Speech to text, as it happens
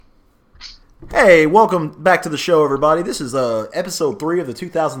Hey, welcome back to the show, everybody. This is episode 3 of the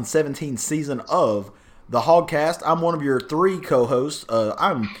 2017 season of the Hogcast. I'm one of your 3 co-hosts.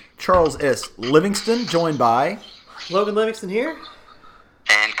 I'm Charles S. Livingston, joined by Logan Livingston here.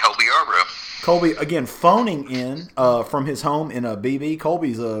 And Colby Arbro. Colby, again, phoning in from his home in BB.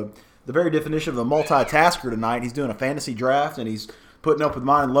 Colby's the very definition of a multitasker tonight. He's doing a fantasy draft, and he's putting up with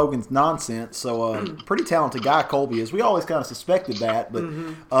mine and Logan's nonsense. So, pretty talented guy Colby is. We always kind of suspected that, but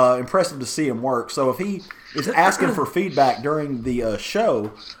impressive to see him work. So, if he is asking for feedback during the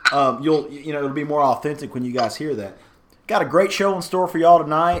show, it'll be more authentic when you guys hear that. Got a great show in store for y'all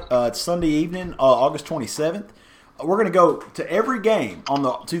tonight. It's Sunday evening, August 27th. We're going to go to every game on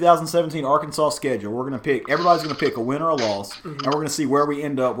the 2017 Arkansas schedule. Everybody's going to pick a win or a loss, and we're going to see where we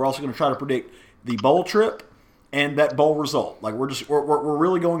end up. We're also going to try to predict the bowl trip and that bowl result. Like we're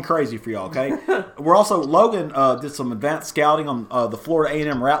really going crazy for y'all, okay? We're also Logan did some advanced scouting on the Florida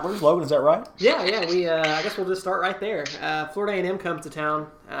A&M Rattlers. Logan, is that right? Yeah. We I guess we'll just start right there. Florida A&M comes to town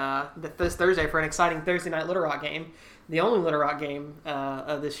this Thursday for an exciting Thursday night Little Rock game. The only Little Rock game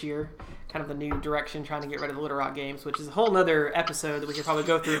of this year. Kind of the new direction, trying to get rid of the Little Rock games, which is a whole other episode that we could probably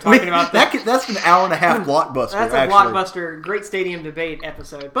go through talking about that. That's an hour and a half blockbuster. That's a blockbuster, great stadium debate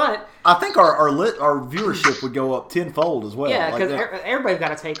episode. But I think our viewership would go up tenfold as well. Yeah, because everybody's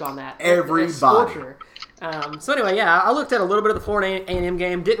got a take on that. Everybody. So anyway, I looked at a little bit of the Florida A&M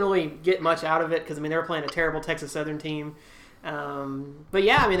game. Didn't really get much out of it because they were playing a terrible Texas Southern team. But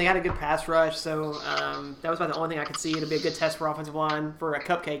yeah, they got a good pass rush, so that was about the only thing I could see. It'll be a good test for offensive line, for a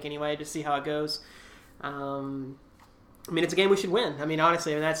cupcake anyway, to see how it goes. It's a game we should win.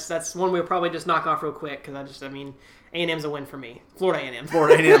 Honestly, that's one we'll probably just knock off real quick because A&M's a win for me. Florida A&M.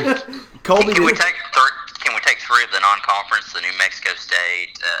 Colby, can we take 3 of the non-conference, the New Mexico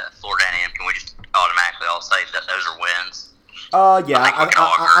State, Florida A&M? Can we just automatically all say that those are wins? I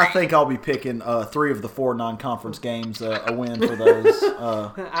think I'll be picking 3 of the 4 non-conference games a win for those.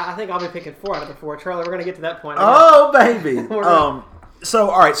 I think I'll be picking 4 out of the 4. Charlie, we're going to get to that point. Oh, baby.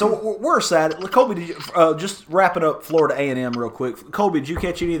 So we're sad. Colby, did you, just wrapping up Florida A&M real quick. Colby, did you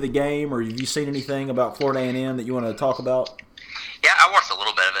catch any of the game, or have you seen anything about Florida A&M that you want to talk about? Yeah, I watched a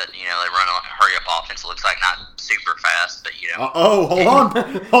little bit of it. They run a hurry-up offense. It looks like not super fast, but hold on.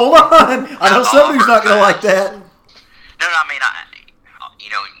 I know somebody's not going to like that. No, a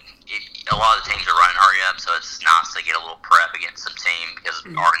lot of the teams are running hurry up, so it's nice to get a little prep against some team because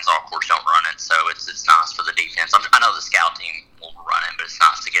Arkansas, of course, don't run it, so it's nice for the defense. I know the scout team will run it, but it's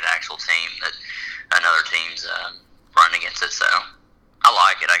nice to get an actual team that another team's running against it. So I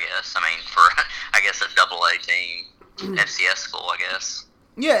like it, I guess. For a AA team, FCS school, I guess.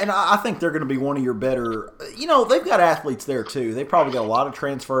 Yeah, and I think they're going to be one of your better. They've got athletes there too. They probably got a lot of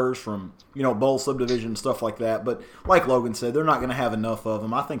transfers from bowl subdivision and stuff like that. But like Logan said, they're not going to have enough of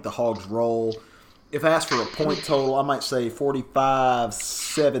them. I think the Hogs roll. If asked for a point total, I might say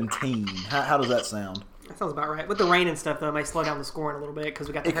 45-17. How does that sound? That sounds about right. With the rain and stuff, though, it might slow down the scoring a little bit because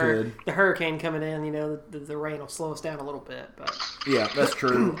we got the hurricane coming in. The rain will slow us down a little bit. But yeah, that's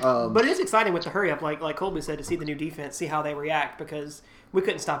true. But it is exciting with the hurry up, like Colby said, to see the new defense, see how they react because we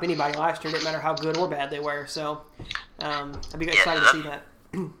couldn't stop anybody last year. It didn't matter how good or bad they were. So I'd be excited to see that.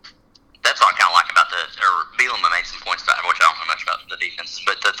 That's what I kind of like about Bielema made some points about, which I don't know much about the defense,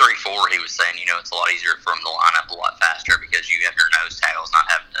 but the 3-4, he was saying, it's a lot easier for him to line up a lot faster because you have your nose tackles not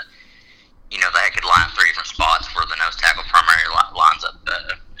having to, they could line up 3 different spots where the nose tackle primarily lines up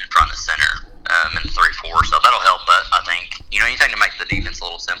in front of the center in the 3-4, so that'll help, but I think, anything to make the defense a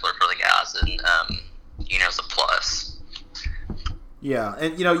little simpler for the guys, and, it's a plus. Yeah,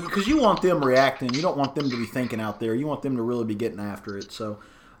 and, because you want them reacting, you don't want them to be thinking out there, you want them to really be getting after it, so...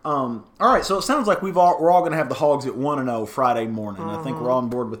 all right, so it sounds like we're all going to have the Hogs at 1-0 Friday morning. I think we're on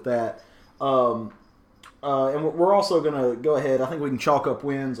board with that. And we're also going to go ahead. I think we can chalk up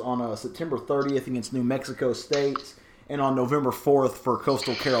wins on September 30th against New Mexico State and on November 4th for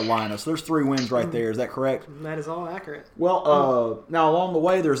Coastal Carolina. So there's 3 wins right there. Is that correct? That is all accurate. Well, now along the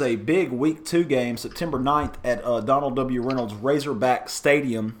way, there's a big Week 2 game, September 9th at Donald W. Reynolds Razorback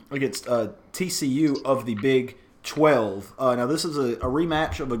Stadium against TCU of the Big 12. Now, this is a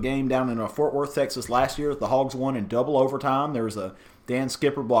rematch of a game down in Fort Worth, Texas last year. The Hogs won in double overtime. There was a Dan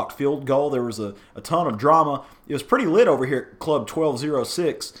Skipper blocked field goal. There was a ton of drama. It was pretty lit over here at Club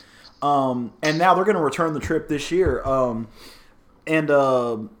 1206. And now they're going to return the trip this year. I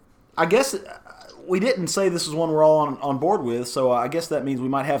guess we didn't say this is one we're all on board with, so I guess that means we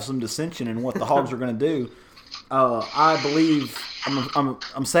might have some dissension in what the Hogs are going to do. I believe,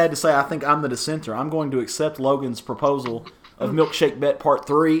 I'm sad to say, I think I'm the dissenter. I'm going to accept Logan's proposal of Milkshake Bet Part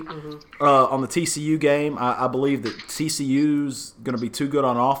 3 on the TCU game. I believe that TCU's going to be too good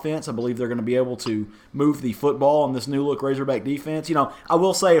on offense. I believe they're going to be able to move the football on this new-look Razorback defense. You know, I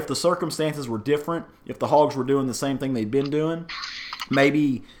will say if the circumstances were different, if the Hogs were doing the same thing they'd been doing,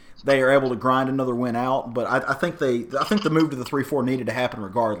 maybe they are able to grind another win out. But I think the move to the 3-4 needed to happen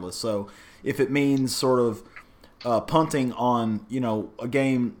regardless. So if it means sort of punting on, you know, a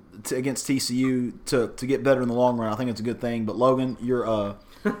game against TCU to get better in the long run, I think it's a good thing. But Logan, your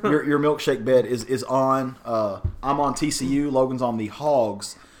milkshake bet is on. I'm on TCU. Logan's on the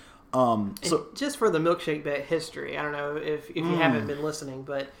Hogs. So just for the milkshake bet history, I don't know if you haven't been listening,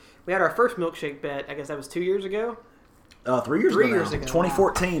 but we had our first milkshake bet. I guess that was 2 years ago. 3 years ago.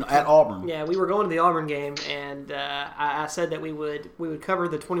 2014 at Auburn. Yeah, we were going to the Auburn game, and I said that we would cover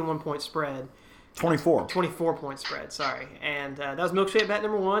the 21-point spread. 24-point spread, sorry. And that was milkshake bet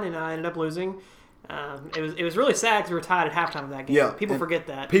number 1, and I ended up losing. It was really sad because we were tied at halftime of that game. Yeah, people forget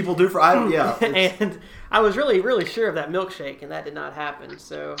that. People do. And I was really, really sure of that milkshake, and that did not happen.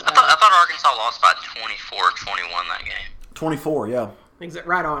 So I thought Arkansas lost by 24-21 that game. 24, yeah.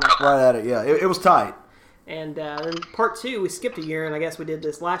 Right on it. Right at it, yeah. It was tight. And then part 2, we skipped a year, and I guess we did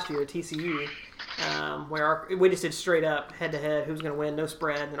this last year at TCU, where we just did straight up, head-to-head, who's going to win, no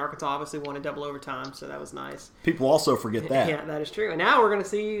spread, and Arkansas obviously won in double overtime, so that was nice. People also forget that. Yeah, that is true. And now we're going to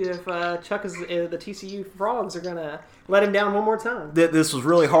see if Chuck the TCU Frogs are going to let him down one more time. This was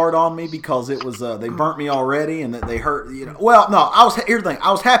really hard on me because it was they burnt me already, and that they hurt. You know, well, no, here's the thing.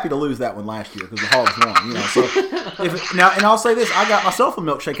 I was happy to lose that one last year because the Hogs won. You know, so and I'll say this: I got myself a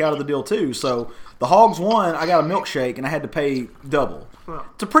milkshake out of the deal too. So the Hogs won. I got a milkshake, and I had to pay double. Well,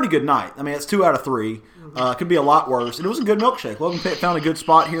 it's a pretty good night. I mean, it's 2 out of 3. Could be a lot worse. And it was a good milkshake. Logan Pitt found a good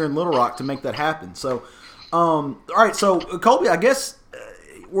spot here in Little Rock to make that happen. So, all right. So, Colby, I guess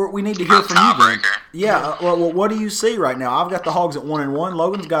we need to hear from you. Then. Yeah. Well, what do you see right now? I've got the Hogs at 1-1.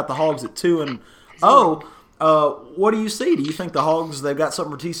 Logan's got the Hogs at 2-0. What do you see? Do you think the Hogs they've got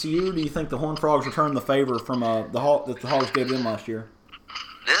something for TCU? Do you think the Horned Frogs return the favor from that the Hogs gave them last year?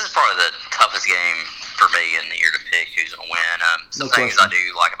 This is probably the toughest game for me in the year to pick who's going to win. Some things I do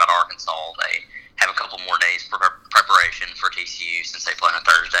like about Arkansas, they have a couple more days preparation for TCU since they play on a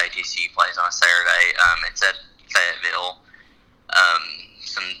Thursday. TCU plays on a Saturday. It's at Fayetteville.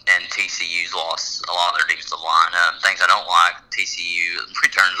 And TCU's lost a lot of their defensive line. Things I don't like, TCU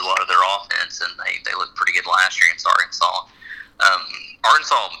returns a lot of their offense, and they looked pretty good last year against Arkansas.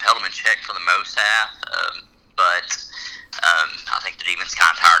 Arkansas held them in check for the most half, but I think the defense is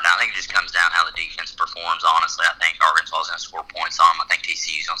kind of tired now. I think it just comes down to how the defense performs, honestly. I think Arkansas is going to score points on them. I think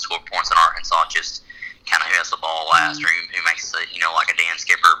TCU is going to score points on Arkansas, just kind of who has the ball last, or who makes the, like a Dan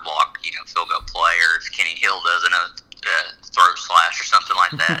Skipper block, field goal play, or if Kenny Hill does another throat slash or something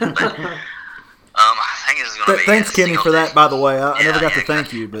like that. But I think this is going to be thanks, Kenny, for that, by the way. I never got to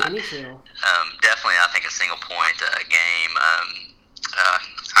thank you. But definitely, I think a single-point game.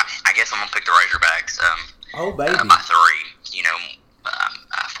 I guess I'm going to pick the Razorbacks. Oh, baby. By 3,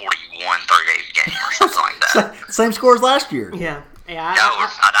 41-38 game or something like that. Same score as last year. Yeah.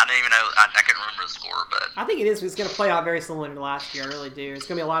 I didn't even know. I couldn't remember the score, but I think it's going to play out very similar to last year. I really do. It's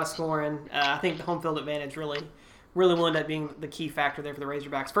going to be a lot of scoring. I think the home field advantage really will end up being the key factor there for the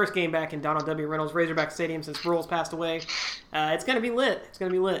Razorbacks. First game back in Donald W. Reynolds Razorback Stadium since Rules passed away. It's going to be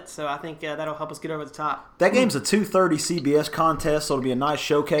lit. So I think that'll help us get over the top. That game's a 2:30 CBS contest, so it'll be a nice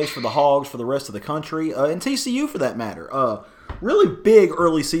showcase for the Hogs for the rest of the country, and TCU for that matter. Really big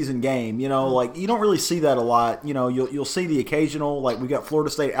early season game. You don't really see that a lot. You'll see the occasional, we got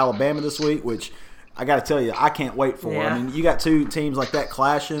Florida State, Alabama this week, which I got to tell you, I can't wait for. Yeah. I mean, you got 2 teams like that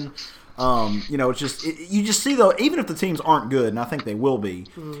clashing. It's just you just see though, even if the teams aren't good, and I think they will be,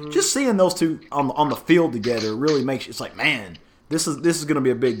 just seeing those 2 on the field together really makes it's like, man, this is going to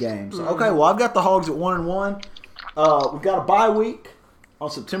be a big game. So okay, well I've got the Hogs at 1-1. We've got a bye week on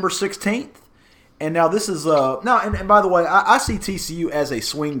September 16th, and now this is and by the way, I see TCU as a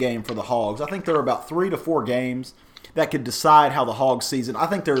swing game for the Hogs. I think there are about 3 to 4 games that could decide how the Hogs season. I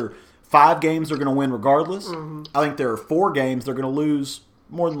think there are 5 games they're going to win regardless. I think there are 4 games they're going to lose.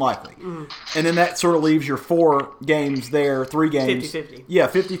 More than likely. And then that sort of leaves your 4 games there, 3 games. 50-50. Yeah,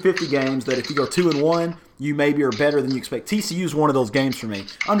 50-50 games that if you go 2-1, you maybe are better than you expect. TCU is one of those games for me.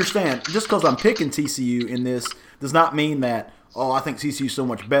 Understand, just because I'm picking TCU in this does not mean that, I think TCU is so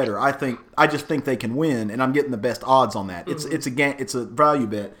much better. I just think they can win, and I'm getting the best odds on that. It's a value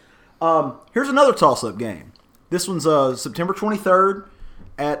bet. Here's another toss-up game. This one's September 23rd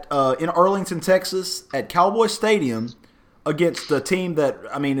in Arlington, Texas, at Cowboy Stadium, against a team that,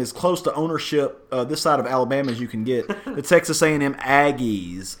 is close to ownership this side of Alabama as you can get, the Texas A&M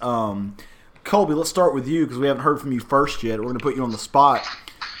Aggies. Colby, let's start with you because we haven't heard from you first yet. We're going to put you on the spot.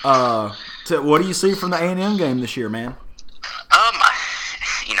 What do you see from the A&M game this year, man?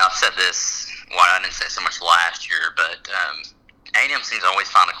 I've said this. Well, I didn't say so much last year, but A&M seems to always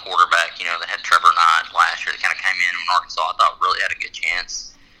find a quarterback. They had Trevor Knight last year that kind of came in from Arkansas. I thought really had a good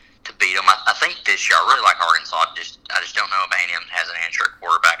chance to beat them. I think this year I really like Arkansas. I just don't know if A&M has an answer at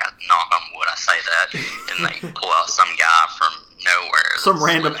quarterback. I knock on wood, I say that, and they pull out some guy from nowhere. Some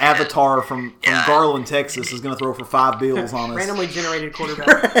random avatar from Garland, Texas, is going to throw for $5 bills on us. Randomly generated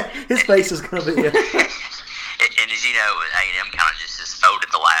quarterback. His face is going to be. And as you know, A&M kind of just has folded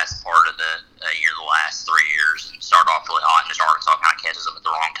the last part of the last 3 years, and started off really hot, and just Arkansas kind of catches them at the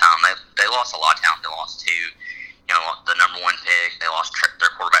wrong time. They lost a lot of talent. They lost the number 1 pick. They lost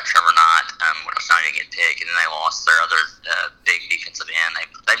their quarterback Trevor Knight when it was time to get picked, and then they lost their other big defensive end.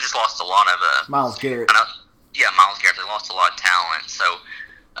 They've just lost a lot of Myles Garrett. Myles Garrett. They lost a lot of talent. So.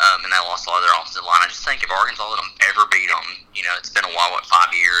 And they lost a lot of their offensive line. I just think if Arkansas let them ever beat them, it's been a while, 5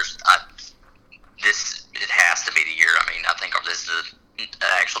 years. It has to be the year. I mean, I think this is the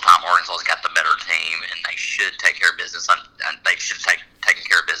actual time Arkansas's got the better team, and they should take care of business. And they should have taken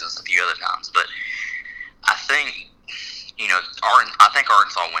care of business a few other times. But I think, I think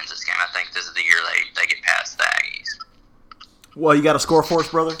Arkansas wins this game. I think this is the year they get past the Aggies. Well, you got a score for us,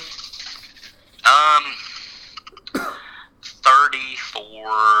 brother?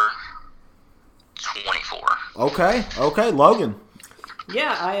 34-24. Okay, Logan.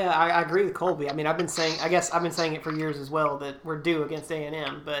 Yeah, I agree with Colby. I mean, I've been saying it for years as well that we're due against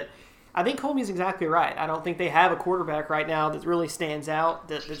A&M, but I think Colby's exactly right. I don't think they have a quarterback right now that really stands out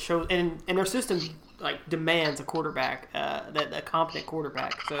that shows, and their system demands a quarterback, a competent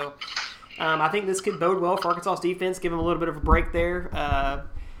quarterback. So I think this could bode well for Arkansas's defense, give them a little bit of a break there,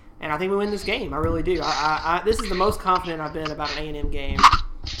 and I think we win this game. I really do. This is the most confident I've been about an A&M game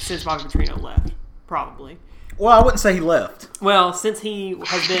since Bobby Petrino left, probably. Well, I wouldn't say he left. Well, since he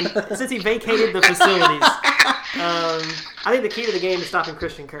vacated the facilities, I think the key to the game is stopping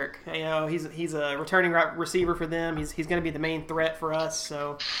Christian Kirk. He's a returning receiver for them. He's going to be the main threat for us.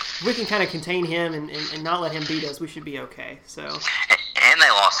 So if we can kind of contain him and not let him beat us, we should be okay. So. And they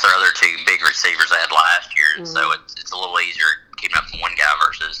lost their other 2 big receivers they had last year, so it's a little easier keeping up with one guy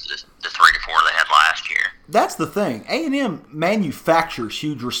versus the 3 to 4 they had last year. That's the thing. A&M manufactures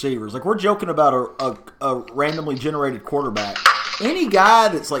huge receivers. We're joking about a randomly generated quarterback. Any guy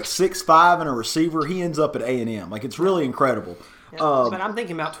that's 6'5" and a receiver, he ends up at A&M. It's really incredible. Yeah, but I'm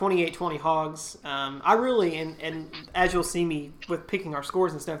thinking about 28-20 Hogs. I really, and as you'll see me with picking our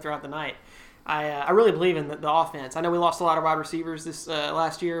scores and stuff throughout the night, I really believe in the offense. I know we lost a lot of wide receivers this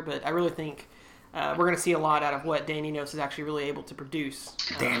last year, but I really think we're going to see a lot out of what Dan Enos is actually really able to produce.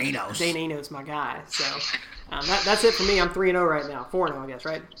 Dan Enos, my guy. So that's it for me. I'm 3-0 right now. 4-0, I guess,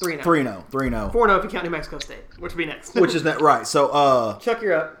 right? 3-0. 3-0. 4-0 if you count New Mexico State, which will be next. Which is that right? So, Chuck,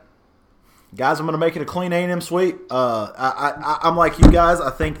 you're up. Guys, I'm going to make it a clean A&M sweep. I'm like you guys. I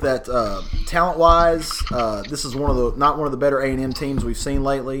think that talent-wise, this is not one of the better A&M teams we've seen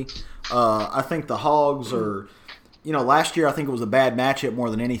lately. I think the Hogs are, last year I think it was a bad matchup more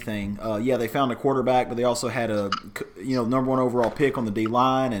than anything. They found a quarterback, but they also had a, number 1 overall pick on the D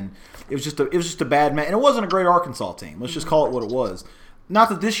line, and it was just a bad match. And it wasn't a great Arkansas team. Let's just call it what it was. Not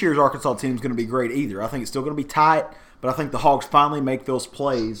that this year's Arkansas team is going to be great either. I think it's still going to be tight, but I think the Hogs finally make those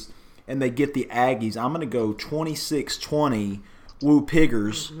plays and they get the Aggies. I'm going to go 26-20. Woo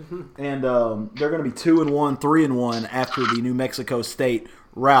Piggers, and they're going to be 2-1, 3-1 after the New Mexico State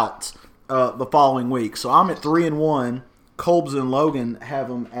route the following week. So I'm at 3-1. Colbs and Logan have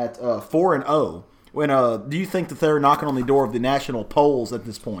them at 4-0. Do you think that they're knocking on the door of the national polls at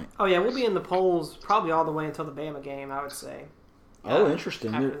this point? Oh yeah, we'll be in the polls probably all the way until the Bama game, I would say.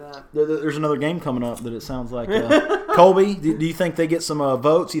 Interesting. There's another game coming up that it sounds like. Colby, do you think they get some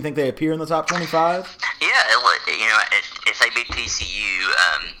votes? Do you think they appear in the top 25? Yeah, if they beat TCU,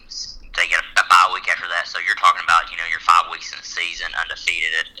 they get a bye week after that. So you're talking about, you're 5 weeks in the season, undefeated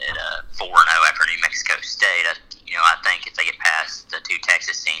at 4-0 after New Mexico State. I think if they get past the 2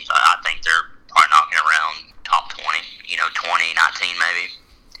 Texas teams, I think they're probably knocking around top 20, 20, 19 maybe.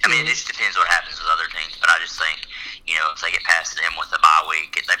 I mean, it just depends what happens with other teams, but I just think, if they get past them with the bye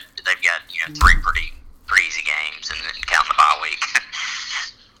week, they've got 3 pretty easy games, and then counting the bye week.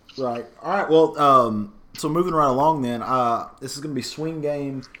 Right. All right. Well, so moving right along, then, this is going to be swing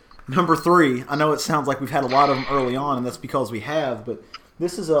game number 3. I know it sounds like we've had a lot of them early on, and that's because we have, but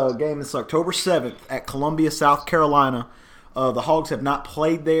this is a game that's October 7th at Columbia, South Carolina. The Hogs have not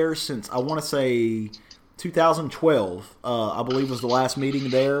played there since, I want to say, 2012, I believe, was the last meeting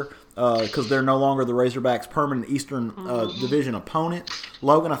there. because they're no longer the Razorbacks' permanent Eastern Division opponent.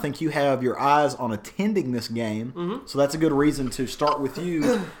 Logan, I think you have your eyes on attending this game, so that's a good reason to start with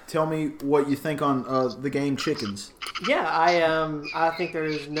you. Tell me what you think on the game Chickens. Yeah, I think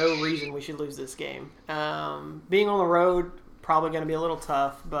there's no reason we should lose this game. Being on the road, probably going to be a little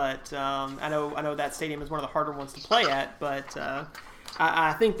tough, but I know that stadium is one of the harder ones to play at, but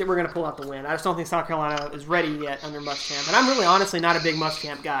I think that we're going to pull out the win. I just don't think South Carolina is ready yet under Muschamp, and I'm really honestly not a big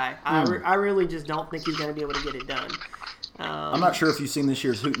Muschamp guy. I really just don't think he's going to be able to get it done. I'm not sure if you've seen this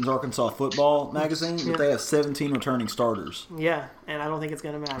year's Hooten's Arkansas football magazine, but they have 17 returning starters. Yeah, and I don't think it's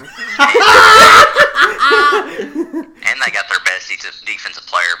going to matter. And they got their best defensive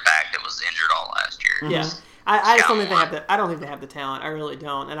player back that was injured all last year. Yeah. I just don't think they have the. I don't think they have the talent. I really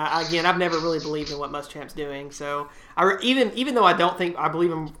don't. And I've never really believed in what Muschamp's doing. So even though I don't think I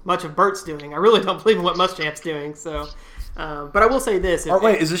believe in much of Bert's doing, I really don't believe in what Muschamp's doing. So, but I will say this.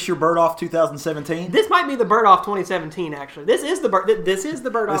 Wait, is this your Bird Off 2017? This might be the Bird Off 2017. Actually, this is the Bird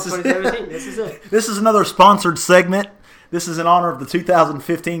Off 2017. This is it. This is another sponsored segment. This is in honor of the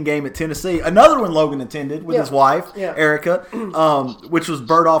 2015 game at Tennessee. Another one Logan attended with his wife, Erica, which was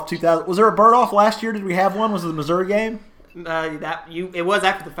Bird Off 2000. Was there a Bird Off last year? Did we have one? Was it the Missouri game? It was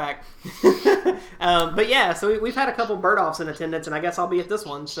after the fact. But yeah, so we've had a couple Bird Offs in attendance, and I guess I'll be at this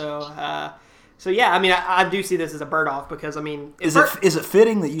one. So yeah, I mean, I do see this as a Bird Off because, I mean... Is it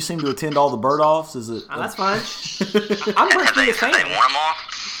fitting that you seem to attend all the Bird Offs? Is it? That's fine. I'm a biggest fan. Have they won them all?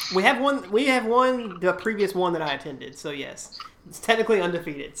 We have won the previous one that I attended, so yes. It's technically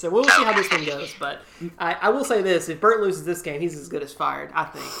undefeated. So we'll see how this one goes. But I will say this, if Bert loses this game, he's as good as fired, I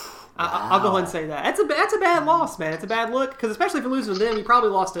think. I'll go ahead and say that. That's a bad loss, man. It's a bad look, because especially if you're losing to them, you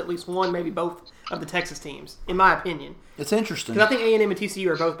probably lost to at least one, maybe both of the Texas teams, in my opinion. It's interesting. Because I think A&M and TCU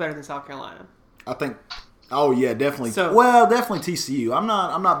are both better than South Carolina. I think... Oh yeah, definitely. Definitely TCU. I'm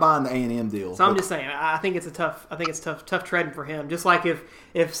not buying the A&M deal. So I'm just saying, I think it's tough treading for him. Just like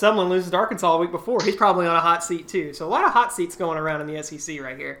if someone loses to Arkansas a week before, he's probably on a hot seat too. So a lot of hot seats going around in the SEC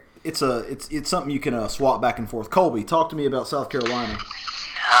right here. It's something you can swap back and forth. Colby, talk to me about South Carolina.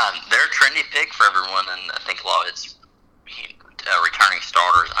 They're a trendy pick for everyone, and I think a lot of it's returning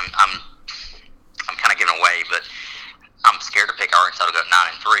starters. I'm kind of giving away, but I'm scared to pick Arkansas to go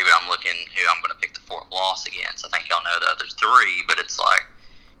 9-3, but I'm looking who I'm going to pick the fourth loss against. I think y'all know the other three, but it's like,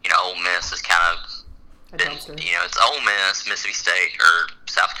 Ole Miss is kind of been, it's Ole Miss, Mississippi State, or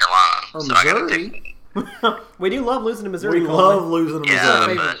South Carolina. Or so Missouri. We do love losing to Missouri. We love losing to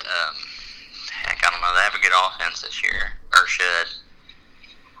Missouri. Yeah, but heck, I don't know. They have a good offense this year, or should.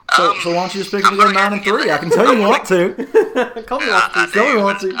 So why don't you just pick them to go 9-3? I can tell you want to. Colby wants to. Colby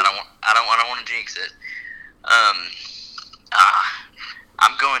wants to. I don't want to jinx it.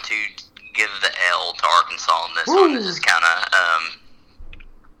 I'm going to give the L to Arkansas on this one. This is kind of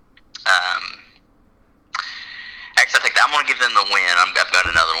actually, I think I'm going to give them the win. I've got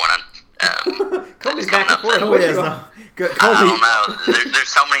another one. Colby's back and forth. I don't know.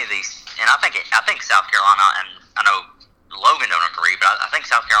 There's so many of these, and I think South Carolina, and I know Logan don't agree, but I think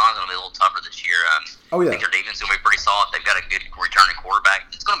South Carolina's going to be a little tougher this year. I think their defense is going to be pretty solid. They've got a good returning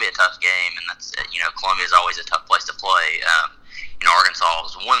quarterback. It's going to be a tough game, and that's Columbia is always a tough place to play. Arkansas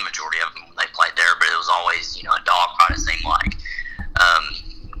was won the majority of them when they played there, but it was always a dogfight. It seemed like.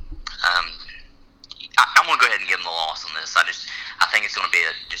 I'm going to go ahead and give them the loss on this. I think it's going to be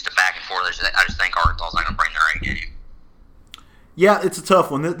just a back and forth. I just think Arkansas's not going to bring their A game. Yeah, it's a tough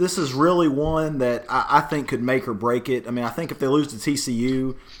one. This is really one that I think could make or break it. I mean, I think if they lose to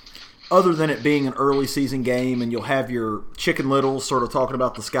TCU, other than it being an early season game and you'll have your Chicken Littles sort of talking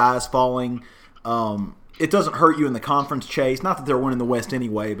about the skies falling, it doesn't hurt you in the conference chase. Not that they're winning the West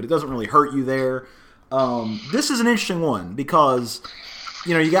anyway, but it doesn't really hurt you there. This is an interesting one because,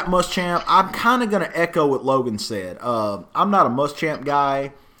 you got Muschamp. I'm kind of going to echo what Logan said. I'm not a Muschamp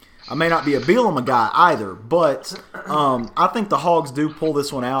guy. I may not be a Bielema guy either, but I think the Hogs do pull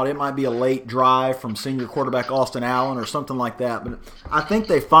this one out. It might be a late drive from senior quarterback Austin Allen or something like that, but I think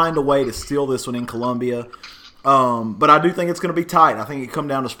they find a way to steal this one in Columbia. But I do think it's going to be tight. I think it come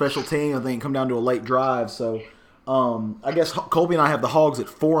down to special team. I think it come down to a late drive. So I guess Colby and I have the Hogs at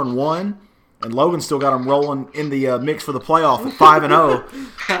 4-1, and Logan still got them rolling in the mix for the playoff at 5-0. Well,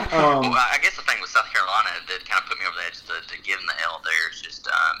 I guess the thing with South Carolina that kind of put me over the edge to give them the L there is just,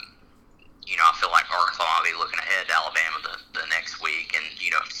 I feel like Arkansas will be looking ahead to Alabama the next week, and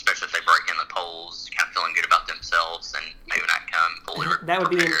especially if they break in the polls, kind of feeling good about themselves, and maybe not come fully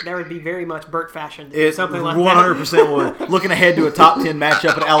prepared. That would be very much Burt fashion. Something like 100% would. Looking ahead to a top 10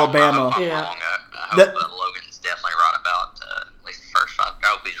 matchup at Alabama. I hope Logan's definitely right about at least the first five. I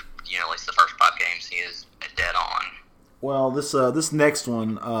hope he's at least the first 5 games he is dead on. Well, this next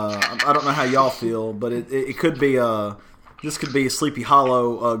one, I don't know how y'all feel, but it could be this could be a Sleepy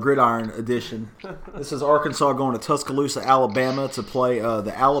Hollow Gridiron edition. This is Arkansas going to Tuscaloosa, Alabama to play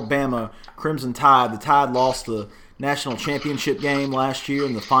the Alabama Crimson Tide. The Tide lost the national championship game last year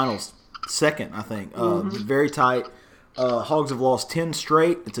in the finals second, I think. Very tight. Hogs have lost 10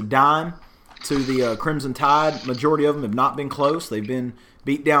 straight. It's a dime to the Crimson Tide. Majority of them have not been close. They've been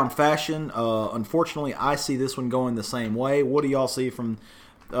beat down fashion. Unfortunately, I see this one going the same way. What do y'all see from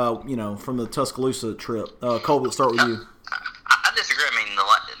from the Tuscaloosa trip? Colby, let's start with you. I disagree. I mean,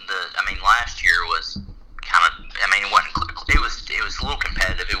 last year was kind of. I mean, it was a little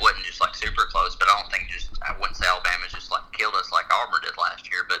competitive. It wasn't just like super close, but I don't think I wouldn't say Alabama just like killed us like Auburn did last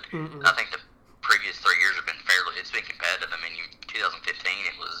year. But I think the previous 3 years have been it's been competitive. I mean, 2015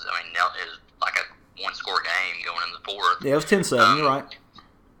 it was like a one-score game going in the fourth. Yeah, it was 10-7. You're right.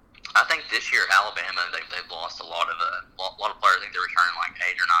 I think this year Alabama they've lost a lot of players. I think they're returning like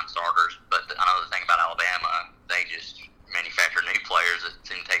 8 or 9 starters. But I know the thing about Alabama, they just manufacture new players that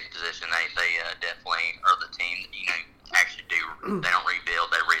seem to take a position. They definitely are the team that actually do. They don't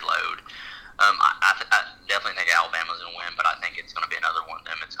rebuild, they reload. I definitely think Alabama's going to win, but I think it's going to be another one of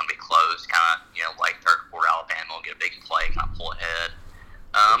them. It's going to be close, kind of late third quarter. Alabama will get a big play, kind of pull ahead.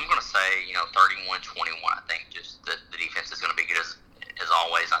 I'm going to say 31-21. I think just the defense is going to be good as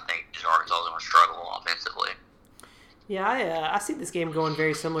always. I think just Arkansas is going to struggle offensively. Yeah, I see this game going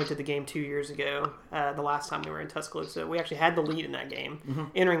very similar to the game 2 years ago, the last time we were in Tuscaloosa. We actually had the lead in that game,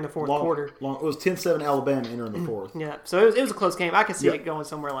 entering the fourth quarter. It was 10-7 Alabama entering the fourth. Yeah, so it was a close game. I could see it going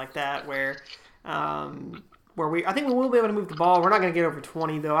somewhere like that where I think we will be able to move the ball. We're not going to get over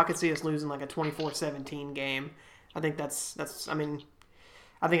 20, though. I could see us losing like a 24-17 game. I think that's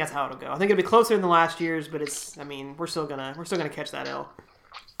how it'll go. I think it'll be closer than the last year's, but we're still gonna catch that L.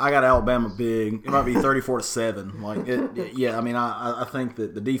 I got Alabama big. It might be 34-7. I think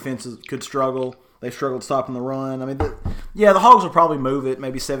that the defenses could struggle. They struggled stopping the run. I mean, the Hogs will probably move it,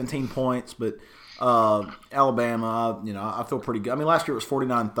 maybe 17 points, but Alabama, I feel pretty good. I mean, last year it was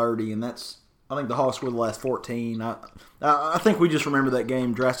 49-30, and I think the Hogs scored the last 14. I think we just remember that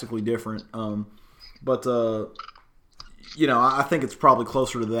game drastically different. I think it's probably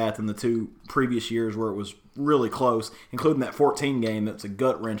closer to that than the 2 previous years where it was really close, including that 14 game that's a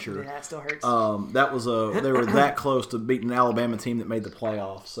gut wrencher. Yeah, it still hurts. They were that close to beating an Alabama team that made the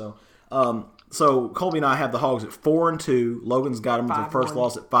playoffs. So Colby and I have the Hogs at 4-2. Logan's got them with their first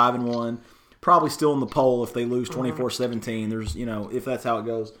loss at 5-1. Probably still in the poll if they lose 24-17. There's if that's how it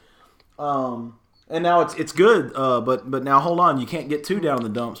goes. And now it's good, but now hold on, you can't get too down in the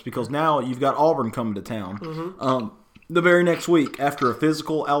dumps because now you've got Auburn coming to town. The very next week after a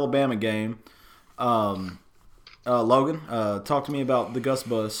physical Alabama game. Logan, talk to me about the Gus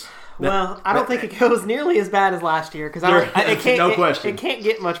Bus. Well, I don't think it goes nearly as bad as last year because no question. It can't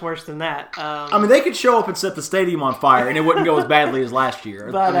get much worse than that. They could show up and set the stadium on fire, and it wouldn't go as badly as last year.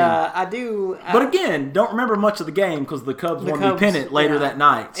 But but again, don't remember much of the game because the Cubs won the pennant later that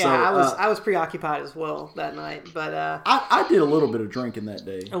night. So, I was preoccupied as well that night. But I did a little bit of drinking that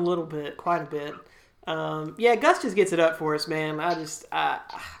day. A little bit, quite a bit. Gus just gets it up for us, man. I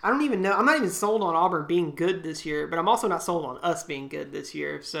don't even know. I'm not even sold on Auburn being good this year, but I'm also not sold on us being good this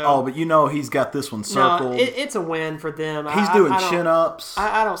year. So, but he's got this one circled. No, it's a win for them. He's doing chin-ups.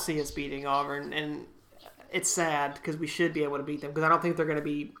 I don't see us beating Auburn, and it's sad because we should be able to beat them because I don't think they're going to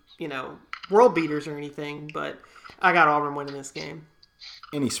be, world beaters or anything, but I got Auburn winning this game.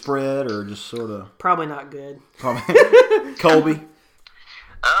 Any spread or just sort of? Probably not good. Colby?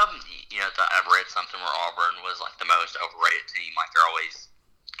 I've read something where Auburn was like the most overrated team. Like they're always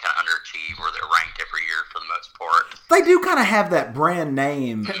kind of underachieved, or they're ranked every year for the most part. They do kind of have that brand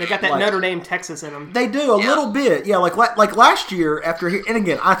name. They got that Notre Dame, Texas in them. They do a little bit, yeah. Like last year and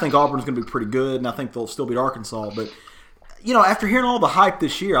again, I think Auburn's going to be pretty good, and I think they'll still beat Arkansas. But after hearing all the hype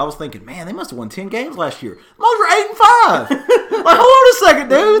this year, I was thinking, man, they must have won 10 games last year. Most were 8-5. Like, hold on a second,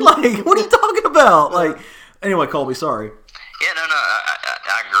 dude. Like, what are you talking about? Like, anyway, Colby, sorry. Yeah, no,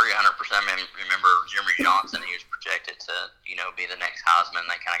 I agree 100%. I mean, remember Jeremy Johnson? He was projected to, be the next Heisman.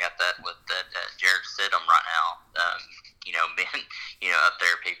 They kind of got that with Jared Stidham right now. Being, up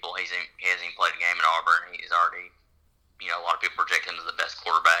there, people. He hasn't even played a game at Auburn. He's already, a lot of people project him as the best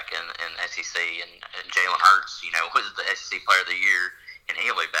quarterback in SEC. And Jalen Hurts, was the SEC Player of the Year, and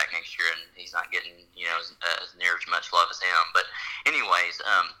he'll be back next year. And he's not getting, as near as much love as him. But anyways,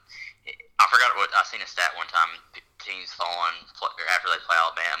 I forgot what I seen a stat one time. Teams falling after they play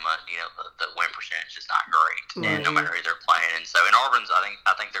Alabama, the win percentage is not great, and no matter who they're playing. And so in Auburn's, I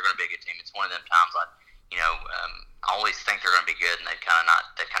think they're going to be a good team. It's one of them times I always think they're going to be good, and they've kind of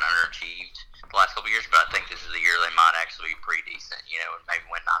underachieved the last couple of years. But I think this is the year they might actually be pretty decent. And maybe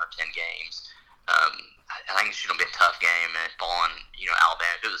win 9 or 10 games. I think it's going to be a tough game, and it's falling.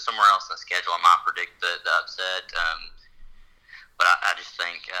 Alabama. If it was somewhere else in the schedule, I might predict the upset. But I just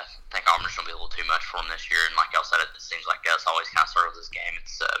think Auburn's going to be a little too much for him this year. And like y'all said, it seems like Gus always kind of struggles this game.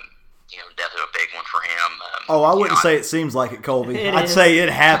 It's definitely a big one for him. I wouldn't say it seems like it, Colby. I'd say it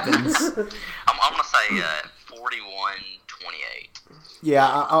happens. I'm going to say 41-28. Yeah,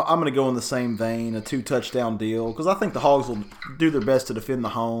 I'm going to go in the same vein, a 2-touchdown deal, because I think the Hogs will do their best to defend the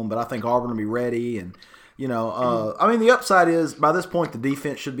home, but I think Auburn will be ready. And, the upside is by this point the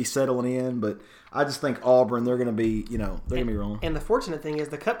defense should be settling in, but I just think Auburn, they're going to be, they're going to be wrong. And the fortunate thing is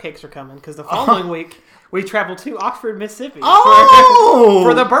the cupcakes are coming, because the following week we travel to Oxford, Mississippi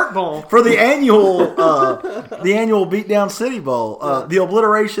for the Burt Bowl. For the annual Beatdown City Bowl, the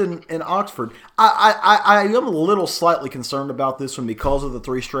obliteration in Oxford. I am a little slightly concerned about this one because of the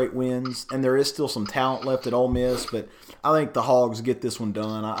 3 straight wins, and there is still some talent left at Ole Miss, but I think the Hogs get this one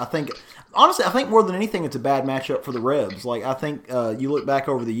done. I think more than anything it's a bad matchup for the Rebs. Like, I think you look back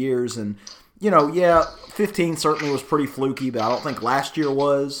over the years and, 15 certainly was pretty fluky, but I don't think last year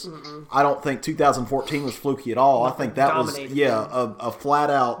was. Mm-mm. I don't think 2014 was fluky at all. I think that was a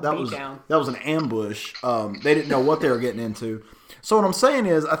flat out that was an ambush. They didn't know what they were getting into. So what I'm saying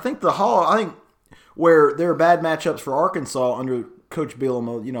is, I think where there are bad matchups for Arkansas under Coach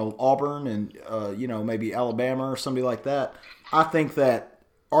Bielema, Auburn and maybe Alabama or somebody like that. I think that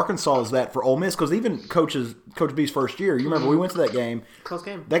Arkansas is that for Ole Miss, because even Coach B's first year, you remember we went to that game. Close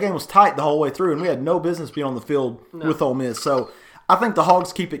game. That game was tight the whole way through, and we had no business being on the field with Ole Miss. So I think the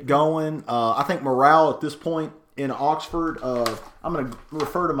Hogs keep it going. I think morale at this point in Oxford, I'm going to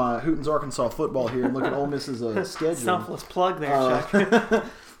refer to my Hootens Arkansas football here and look at Ole Miss's schedule. Selfless plug there, Chuck.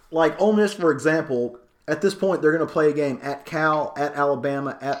 Like Ole Miss, for example, at this point they're going to play a game at Cal, at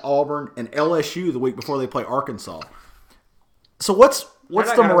Alabama, at Auburn, and LSU the week before they play Arkansas. So what's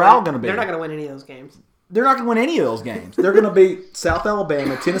the morale going to be? They're not going to win any of those games. They're not going to win any of those games. They're going to beat South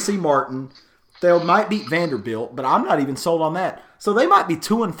Alabama, Tennessee Martin. They might beat Vanderbilt, but I'm not even sold on that. So they might be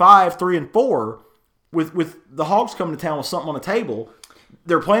 2-5, 3-4 with the Hogs coming to town with something on the table.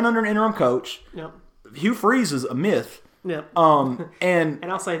 They're playing under an interim coach. Yep. Hugh Freeze is a myth. Yep. And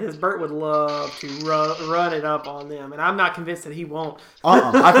I'll say this: Burt would love to run it up on them, and I'm not convinced that he won't.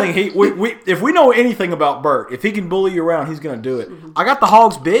 I think if we know anything about Burt, if he can bully you around, he's going to do it. Mm-hmm. I got the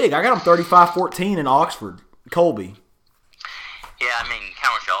Hogs big. I got them 35-14 in Oxford. Colby. Yeah, kind of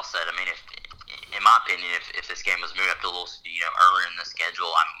what y'all said. In my opinion, if this game was moved up to a little, earlier in the schedule,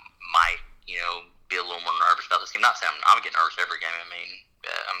 I might, be a little more nervous about this game. Not saying I'm getting nervous every game.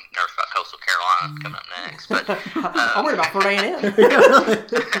 I'm nervous about Coastal Carolina coming up next, but I'm worried about Florida A&M.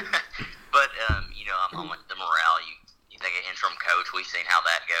 But I'm like the morale. You think an interim coach? We've seen how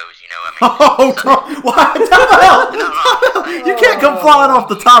that goes. You can't come flying off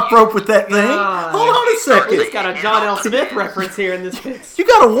the top rope with that thing. Hold on a second. He's got a John L. Smith reference here in this case. You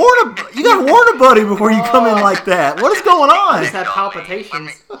got to warn a buddy before you come in like that. What is going on? I just had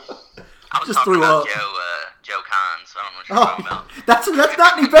palpitations. I was just talking about Joe Cons. I don't know what you're talking about. That's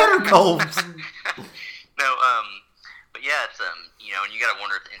not any better, Combs. No, but yeah, it's and you got to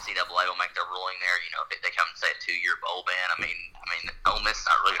wonder if the NCAA will make their ruling there. If they come and say a 2-year bowl ban. Ole Miss is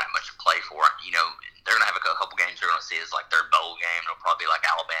not really gonna have much to play for. They're gonna have a couple games they're gonna see as like their bowl game. It'll probably be like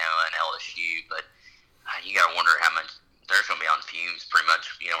Alabama and LSU, but you got to wonder how much they're gonna be on fumes pretty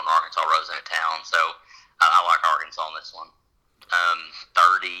much. When Arkansas rolls into town, so I like Arkansas on this one.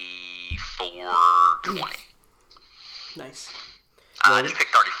 34-20. Nice. I just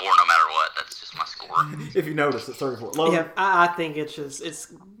picked 34 no matter what. That's just my score. If you notice, it's 34. Logan? Yeah, I think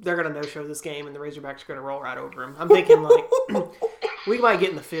they're going to no-show this game, and the Razorbacks are going to roll right over them. I'm thinking, we might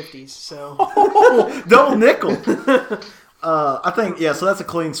get in the 50s, so. Double nickel. I think, so that's a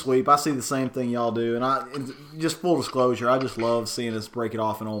clean sweep. I see the same thing y'all do. And just full disclosure, I just love seeing us break it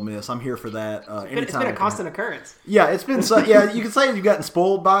off in Ole Miss. I'm here for that. It's been a constant occurrence. Yeah, it's been you can say you've gotten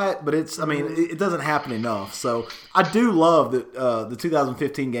spoiled by it, but it doesn't happen enough. So I do love that the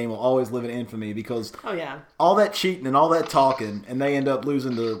 2015 game will always live in infamy because all that cheating and all that talking, and they end up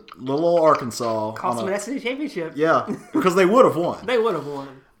losing to little old Arkansas. Cost them an SEC championship. Yeah, because they would have won. They would have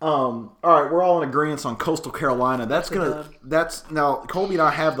won. All right, we're all in agreement on Coastal Carolina. Now Colby and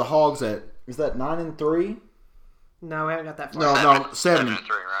I have the Hogs at, is that 9-3? No, we haven't got that far. No, 7-3,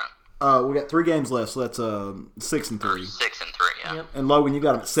 right? We got 3 games left, so that's 6-3. 6-3, yeah. Yep. And Logan, you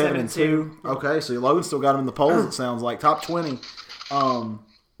got them at 7-2. Okay, so Logan still got them in the polls. It sounds like top 20.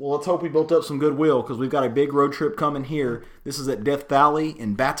 Well, let's hope we built up some goodwill because we've got a big road trip coming here. This is at Death Valley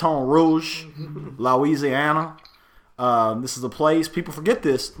in Baton Rouge, Louisiana. This is a place, people forget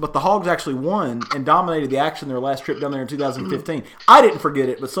this, but the Hogs actually won and dominated the action their last trip down there in 2015. I didn't forget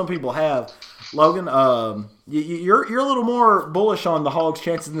it, but some people have. Logan, you're a little more bullish on the Hogs'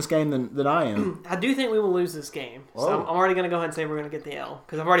 chances in this game than I am. I do think we will lose this game. So I'm already going to go ahead and say we're going to get the L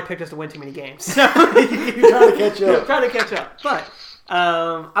because I've already picked us to win too many games. So You're trying to catch up. trying to catch up. But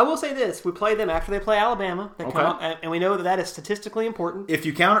I will say this. We play them after they play Alabama. And we know that is statistically important. If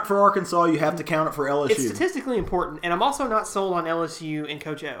you count it for Arkansas, you have to count it for LSU. It's statistically important. And I'm also not sold on LSU and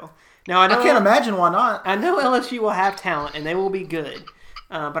Coach O. Now, I can't imagine why not. I know LSU will have talent and they will be good.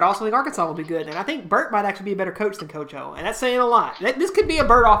 But I also think Arkansas will be good. And I think Burt might actually be a better coach than Coach O. And that's saying a lot. This could be a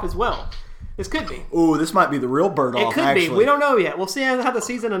Burt off as well. This could be. Ooh, this might be the real Burt off, actually. It could be. We don't know yet. We'll see how the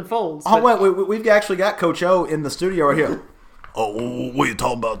season unfolds. Oh, wait. We've actually got Coach O in the studio right here. Oh, what are you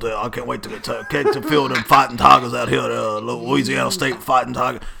talking about there? I can't wait to get to field them fighting tigers out here at Louisiana State Fighting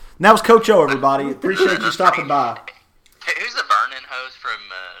Tigers. And that was Coach O, everybody. Appreciate you stopping by. Who's the Vernon host from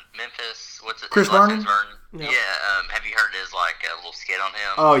Memphis? What's it? Chris Vernon? Yeah. Have you heard his little skit on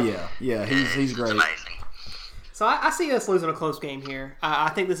him? Oh yeah. He's great. It's amazing. So I see us losing a close game here. I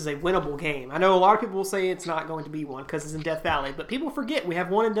think this is a winnable game. I know a lot of people will say it's not going to be one because it's in Death Valley, but people forget we have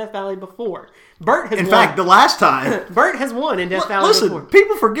won in Death Valley before. Burt has won. In fact, the last time. Burt has won in Death Valley before. Listen,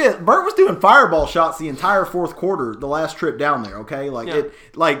 people forget. Burt was doing fireball shots the entire fourth quarter the last trip down there, okay?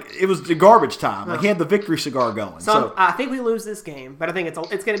 It was the garbage time. He had the victory cigar going. So I think we lose this game, but I think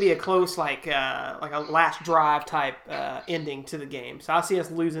it's going to be a close like a last drive type ending to the game. So I see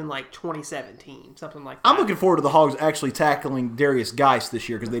us losing 2017, something like that. I'm looking forward to the Hogs actually tackling Darius Geist this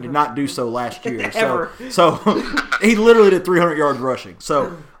year because they did not do so last year. Ever. So he literally did 300 yards rushing.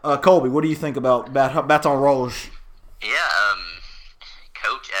 So, Colby, what do you think about Baton Rouge? Yeah,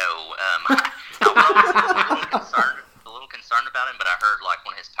 Coach O. I was a little concerned about him, but I heard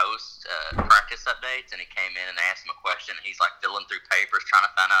one of his post practice updates, and he came in and asked him a question. And he's filling through papers trying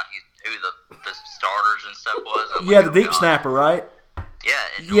to find out who the starters and stuff was. Yeah, the deep snapper, right?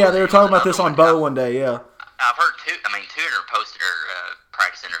 Yeah. They were talking about this on Bo one day. Yeah. I've heard two posted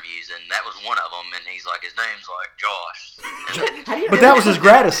practice interviews, and that was one of them. And he's his name's Josh. But that was his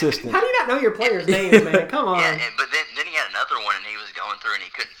grad assistant. How do you not know your players' names, man? Come on. Yeah, but then he had another one, and he was going through, and he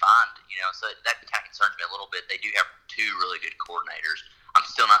couldn't find. So that kind of concerns me a little bit. They do have two really good coordinators. I'm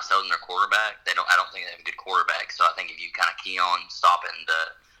still not selling their quarterback. I don't think they have a good quarterback. So I think if you kind of key on stopping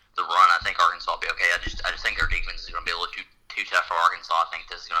the run, I think Arkansas will be okay. I just think their defense is going to be a little too tough for Arkansas. I think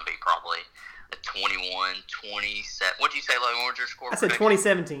this is going to be probably a 21-27. What did you say, Logan? What was your score? I said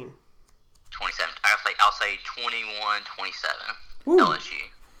 2017. 27. I'll say 21-27. LSU.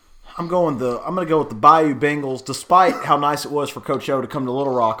 I'm going to go with the Bayou Bengals, despite how nice it was for Coach O to come to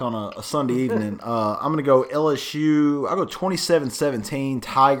Little Rock on a Sunday evening. I'm going to go LSU. I'll go 27-17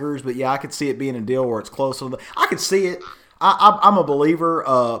 Tigers, but yeah, I could see it being a deal where it's close. I could see it. I'm a believer,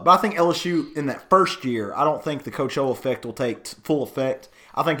 but I think LSU in that first year, I don't think the Coach O effect will take full effect.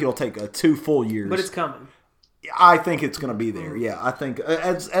 I think it'll take 2 full years. But it's coming. I think it's going to be there. Yeah, I think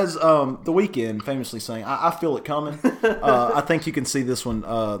as The Weeknd famously saying, I feel it coming. I think you can see this one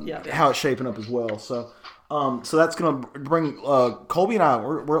how it's shaping up as well. So that's going to bring Colby and I.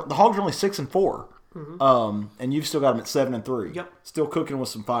 The Hogs are only 6-4, and you've still got them at 7-3. Yep, still cooking with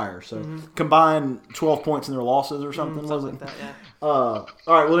some fire. So combine 12 points in their losses or something. Something like that. Yeah. All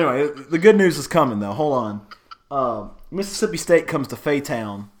right. Well, anyway, the good news is coming though. Hold on. Mississippi State comes to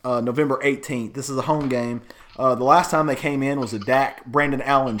Faytown November 18th. This is a home game. The last time they came in was a Brandon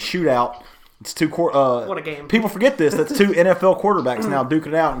Allen shootout. It's what a game. People forget this. That's 2 NFL quarterbacks now duking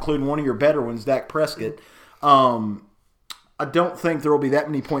it out, including one of your better ones, Dak Prescott. I don't think there will be that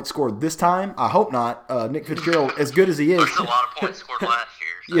many points scored this time. I hope not. Nick Fitzgerald, as good as he is. There's a lot of points scored last year.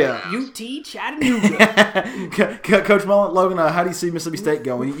 So UT Chattanooga. Coach Mullen, Logan, how do you see Mississippi State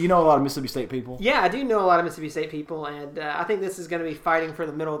going? You know a lot of Mississippi State people. Yeah, I do know a lot of Mississippi State people, and I think this is going to be fighting for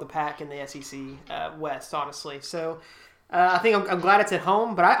the middle of the pack in the SEC West, honestly. So I think I'm glad it's at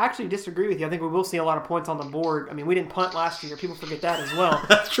home, but I actually disagree with you. I think we will see a lot of points on the board. I mean, we didn't punt last year. People forget that as well.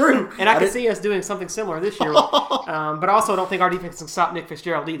 That's true. And I can see us doing something similar this year. But also, I don't think our defense can stop Nick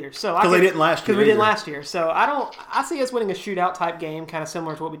Fitzgerald either. Because they didn't last year. Because we didn't last year. So I see us winning a shootout type game, kind of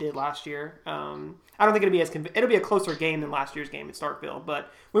similar to what we did last year. I don't think it'll be a closer game than last year's game at Starkville.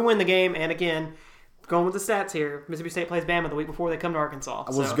 But we win the game, and again, going with the stats here, Mississippi State plays Bama the week before they come to Arkansas.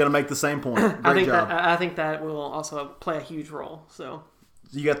 I was going to make the same point. Great job. I think that will also play a huge role. So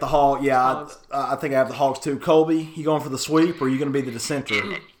you got the Hogs. Yeah, I think I have the Hogs too. Colby, you going for the sweep, or are you going to be the dissenter?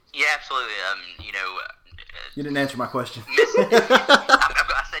 Yeah, absolutely. You didn't answer my question.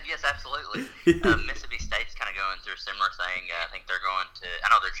 I said Mississippi State's kind of going through a similar thing. I think they're going to. I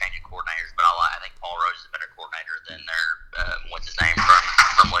know they're changing coordinators, but I think Paul Rose is a better coordinator than their what's his name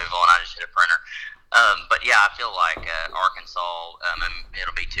from Louisville, and I just hit a printer. But yeah, I feel like Arkansas, and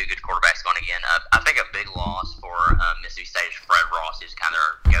it'll be two good quarterbacks going again. I think a big loss for Mississippi State is Fred Ross, who's kind of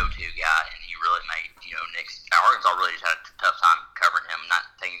their go-to guy, and he really made Arkansas really just had a tough time covering him. Not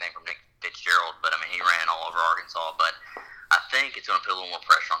taking anything from Nick Fitzgerald, but I mean he ran all over Arkansas. But I think it's going to put a little more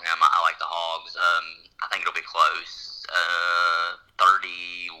pressure on him. I like the Hogs. I think it'll be close,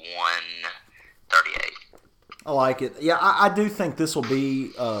 31-38. I like it. Yeah, I do think this will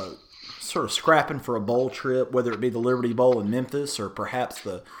be sort of scrapping for a bowl trip, whether it be the Liberty Bowl in Memphis or perhaps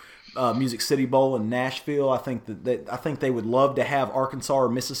the Music City Bowl in Nashville. I think I think they would love to have Arkansas or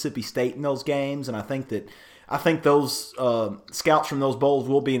Mississippi State in those games, and I think those scouts from those bowls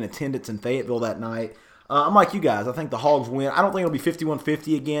will be in attendance in Fayetteville that night. I'm like you guys. I think the Hogs win. I don't think it'll be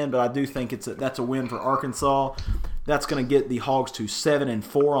 51-50 again, but I do think that's a win for Arkansas. That's going to get the Hogs to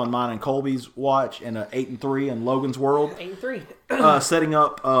 7-4 on mine and Colby's watch, and 8-3 in Logan's world. 8-3, setting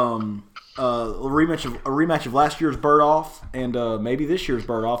up a rematch of last year's bird off and maybe this year's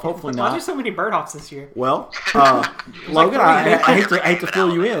bird off. Hopefully not. Why are there so many bird offs this year? Well, Logan, I hate to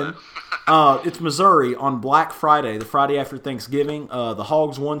fill you in. It's Missouri on Black Friday, the Friday after Thanksgiving. The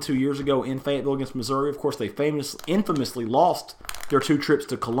Hogs won 2 years ago in Fayetteville against Missouri. Of course, they infamously lost their 2 trips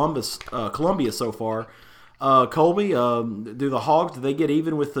to Columbia so far. Colby, do the Hogs, do they get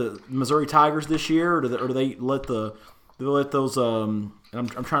even with the Missouri Tigers this year, or do they let those? I'm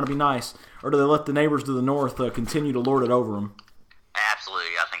trying to be nice, or do they let the neighbors to the north continue to lord it over them?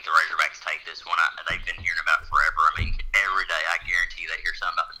 Absolutely, I think the Razorbacks take this one. They've been hearing about it forever. I mean, every day I guarantee they hear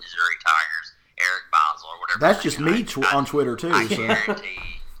something about the Missouri Tigers, Eric Beisel, or whatever. That's just me on Twitter too. I guarantee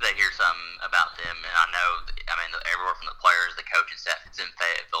they hear something about them, and I know. I mean, everywhere from the players, the coaching staff, it's in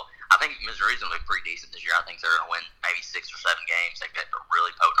Fayetteville. I think Missouri's going to be pretty decent this year. I think they're going to win maybe 6 or 7 games. They've got a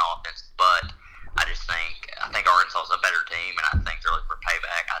really potent offense, but I think Arkansas is a better team, and I think they're looking for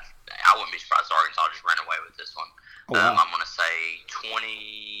payback. I wouldn't be surprised if Arkansas just ran away with this one. Oh, wow. I'm going to say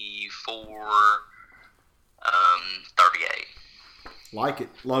 24-38. Like it,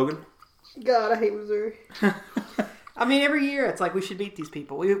 Logan. God, I hate Missouri. I mean, every year it's like we should beat these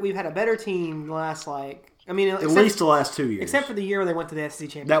people. We've had a better team the last at least the last 2 years, except for the year where they went to the SEC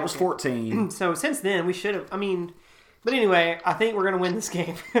championship. That was 14. So since then we should have. I mean, but anyway, I think we're going to win this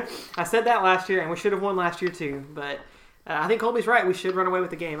game. I said that last year, and we should have won last year too. But I think Colby's right. We should run away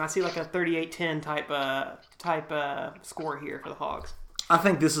with the game. I see like a 38-10 type score here for the Hogs. I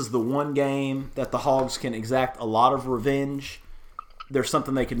think this is the one game that the Hogs can exact a lot of revenge. There's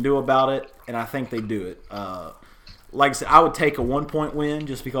something they can do about it, and I think they do it. Like I said, I would take a 1-point win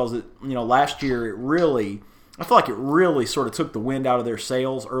just because last year I feel like it really sort of took the wind out of their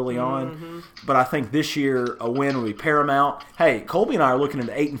sails early on. Mm-hmm. But I think this year a win would be paramount. Hey, Colby and I are looking at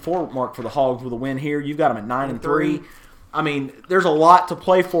the 8-4 mark for the Hogs with a win here. You've got them at 9-3. I mean, there's a lot to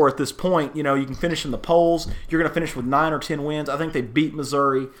play for at this point. You can finish in the polls. You're going to finish with 9 or 10 wins. I think they beat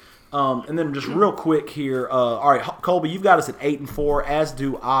Missouri. And then just real quick here, all right, Colby, you've got us at 8-4, as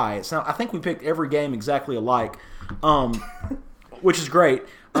do I. I think we picked every game exactly alike, which is great.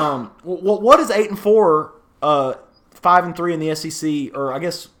 What is 8-4? 5-3 in the SEC, or I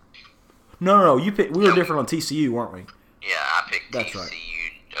guess no. You picked. We were different on TCU, weren't we? Yeah, I picked That's TCU right.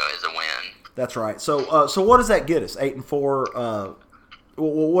 As a win. That's right. So what does that get us? 8-4.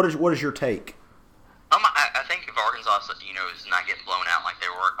 What is your take? I think if Arkansas, is not getting blown out like they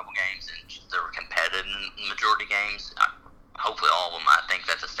were a couple games, and they were competitive in the majority of games, hopefully all of them, I think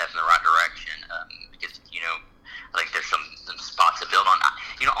that's a step in the right direction. Because I think there's some spots to build on.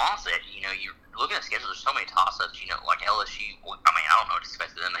 Honestly, you're looking at the schedule. There's so many toss-ups. Like LSU. I mean, I don't know what to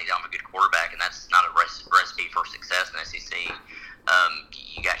expect of them. They don't have a good quarterback, and that's not a recipe for success in the SEC.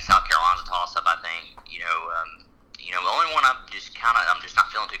 You got South Carolina's a toss-up. I think. The only one I'm just not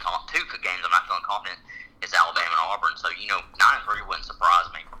feeling two games. I'm not feeling confident is Alabama and Auburn. So 9-3 wouldn't surprise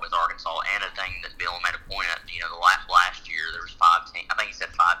me with Arkansas. And a thing that Bill made a point of. The last year there was 5 teams. I think he said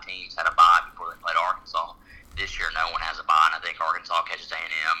 5 teams had a bye before they played Arkansas. This year, no one has a bye, and I think Arkansas catches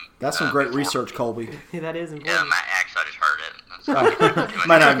A&M. That's some great research, Colby. Yeah, that is important. Yeah, actually, I just heard it.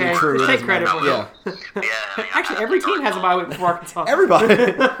 Might not be true. Take credit for it. Yeah, Actually, every team has a bye week before Arkansas. Everybody.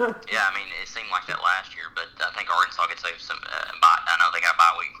 Yeah, I mean, it seemed like that last year, but I think Arkansas gets some bye. I know they got a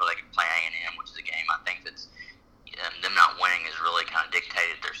bye week before they can play A&M, which is a game I think that's them not winning has really kind of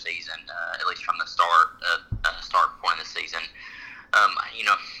dictated their season, at least from the start point of the season.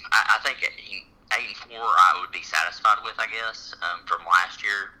 I think 8-4 I would be satisfied with, I guess, from last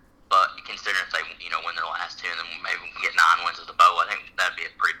year. But considering if they, win their last 2 and then maybe we can get 9 wins with the bowl, I think that'd be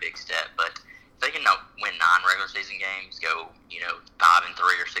a pretty big step. But season games, go 5-3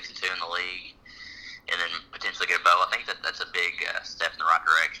 or 6-2 in the league, and then potentially get a bowl. I think that's a big step in the right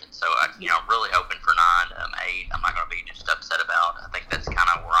direction. So I'm really hoping for 9-8. I'm not going to be just upset about. I think that's kind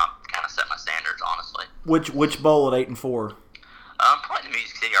of where I'm kind of set my standards, honestly. Which bowl at 8-4? Probably the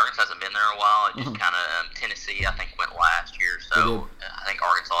Music City. Arkansas hasn't been there in a while. It just kind of Tennessee, I think, went last year. So I think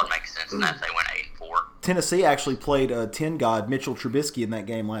Arkansas would make sense in that if they went 8-4. Tennessee actually played 10 God Mitchell Trubisky in that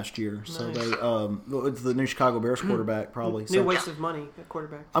game last year. So Nice. they it's the new Chicago Bears quarterback probably. New So waste of money at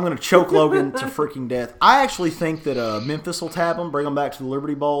quarterback. I'm going to choke Logan to freaking death. I actually think that Memphis will tab them, bring them back to the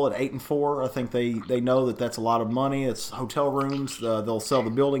Liberty Bowl at 8-4. I think they know that that's a lot of money. It's hotel rooms. They'll sell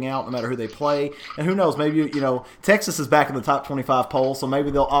the building out no matter who they play. And who knows? Maybe Texas is back in the top 25 poll, so maybe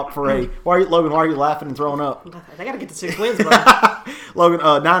they'll opt for a. Why are you laughing and throwing up? They got to get to 6 wins, bro. Logan,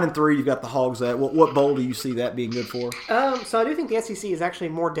 9-3. You've got the Hogs at. What bowl do you see that being good for? So I do think the SEC is actually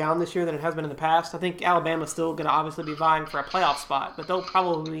more down this year than it has been in the past. I think Alabama's still going to obviously be vying for a playoff spot, but they'll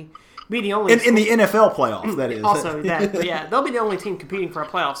probably be the only in the NFL playoffs. That is also that. But yeah, they'll be the only team competing for a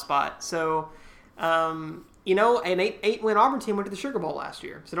playoff spot. So, an 8-win Auburn team went to the Sugar Bowl last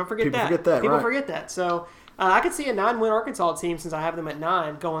year. So don't forget People that. forget that, People right. forget that. So. I could see a 9-win Arkansas team, since I have them at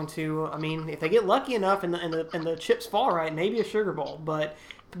 9, going to. I mean, if they get lucky enough and the chips fall right, maybe a Sugar Bowl. But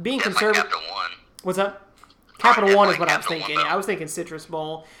being conservative, Capital One. What's up? Capital One is what I was Capital thinking. One, I was thinking Citrus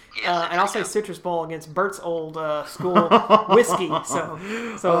Bowl, Yeah, and I'll say Citrus, Citrus Bowl against Bert's old school whiskey.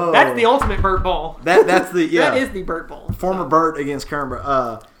 So that's the ultimate Bert Bowl. That's the That is the Bert Bowl. Former Burt against current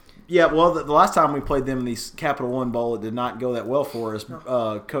Burt. Yeah, well, the last time we played them in the Capital One Bowl, it did not go that well for us.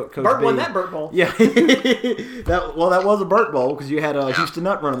 Coach Bert B won that Bert Bowl. Yeah, that was a Burt Bowl because you had Houston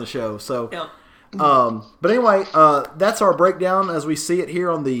Nutt running the show. So, Yeah. but anyway, that's our breakdown as we see it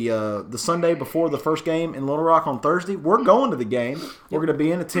here on the Sunday before the first game in Little Rock on Thursday. We're going to the game. We're going to be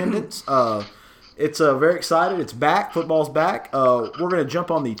in attendance. It's very excited. It's back. Football's back. We're going to jump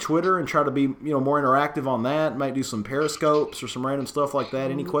on the Twitter and try to be more interactive on that. Might do some periscopes or some random stuff like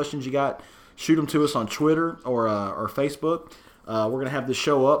that. Any questions you got, shoot them to us on Twitter or Facebook. We're going to have this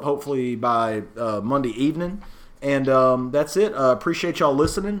show up hopefully by Monday evening. And that's it. Appreciate y'all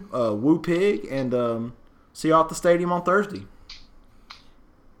listening. Woo Pig. And see y'all at the stadium on Thursday.